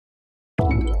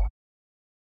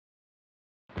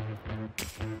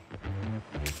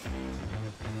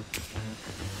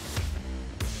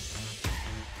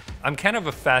I'm kind of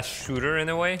a fast shooter in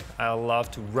a way. I love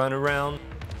to run around.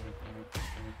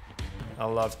 I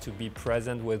love to be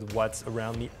present with what's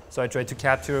around me. So I try to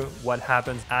capture what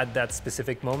happens at that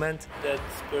specific moment. That's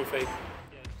perfect.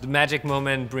 The magic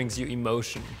moment brings you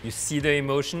emotion. You see the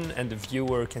emotion and the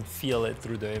viewer can feel it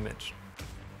through the image.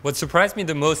 What surprised me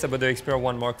the most about the Xperia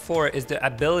 1 Mark IV is the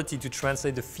ability to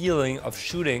translate the feeling of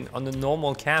shooting on the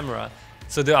normal camera.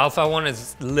 So the Alpha 1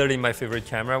 is literally my favorite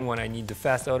camera when I need the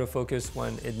fast autofocus,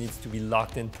 when it needs to be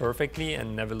locked in perfectly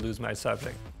and never lose my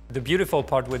subject. The beautiful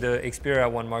part with the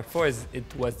Xperia 1 Mark IV is it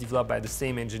was developed by the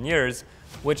same engineers,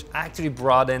 which actually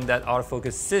brought in that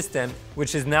autofocus system,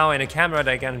 which is now in a camera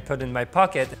that I can put in my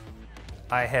pocket.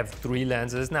 I have 3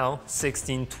 lenses now,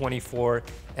 16, 24,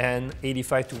 and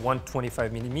 85 to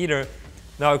 125 millimeter.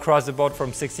 Now across the board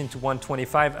from 16 to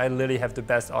 125, I literally have the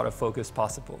best autofocus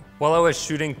possible. While I was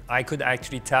shooting, I could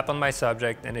actually tap on my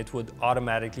subject and it would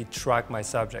automatically track my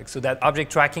subject. So that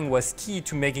object tracking was key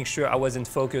to making sure I was in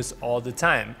focus all the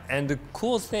time. And the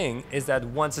cool thing is that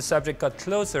once the subject got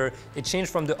closer, it changed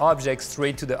from the object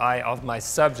straight to the eye of my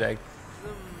subject.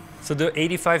 So the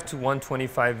 85 to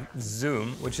 125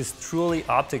 zoom, which is truly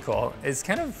optical, is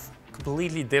kind of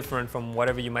completely different from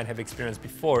whatever you might have experienced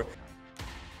before.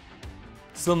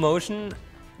 Slow motion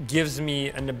gives me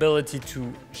an ability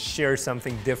to share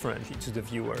something differently to the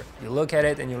viewer. You look at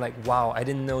it and you're like, wow, I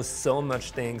didn't know so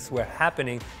much things were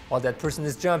happening while that person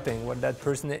is jumping, while that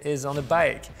person is on a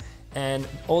bike. And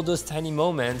all those tiny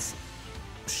moments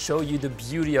show you the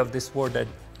beauty of this world that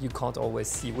you can't always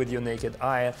see with your naked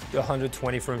eye. The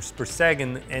 120 frames per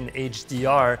second in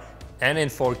HDR and in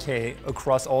 4K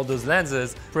across all those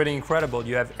lenses, pretty incredible.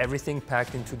 You have everything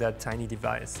packed into that tiny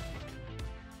device.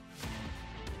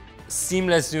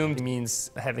 Seamless zoom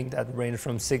means having that range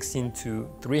from 16 to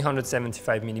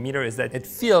 375 millimeter is that it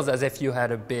feels as if you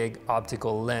had a big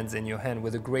optical lens in your hand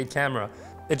with a great camera.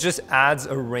 It just adds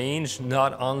a range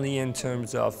not only in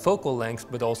terms of focal length,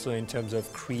 but also in terms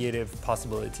of creative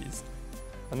possibilities.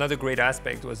 Another great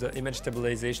aspect was the image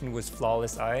stabilization with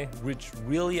flawless eye, which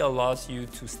really allows you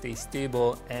to stay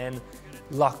stable and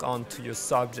lock onto your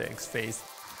subject's face.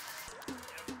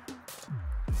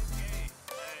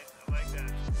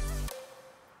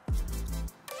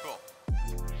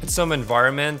 In some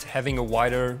environment, having a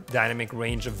wider dynamic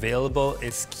range available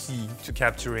is key to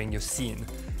capturing your scene.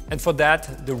 And for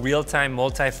that, the real-time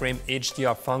multi-frame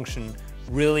HDR function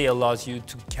really allows you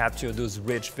to capture those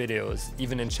rich videos,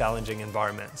 even in challenging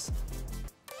environments.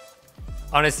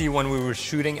 Honestly, when we were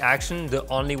shooting action, the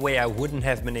only way I wouldn't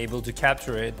have been able to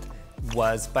capture it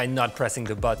was by not pressing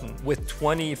the button. With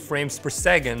 20 frames per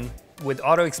second, with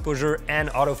auto exposure and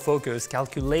autofocus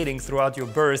calculating throughout your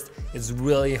burst, it's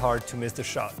really hard to miss the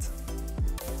shot.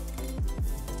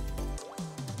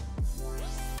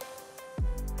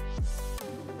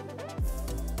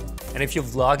 And if you're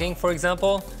vlogging, for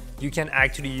example, you can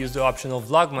actually use the optional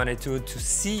vlog monitor to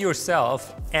see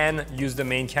yourself and use the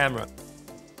main camera.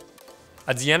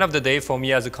 At the end of the day, for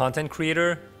me as a content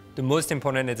creator, the most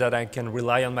important is that I can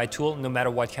rely on my tool no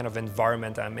matter what kind of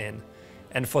environment I'm in.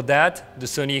 And for that, the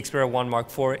Sony Xperia 1 Mark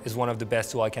IV is one of the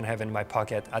best tools I can have in my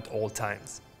pocket at all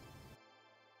times.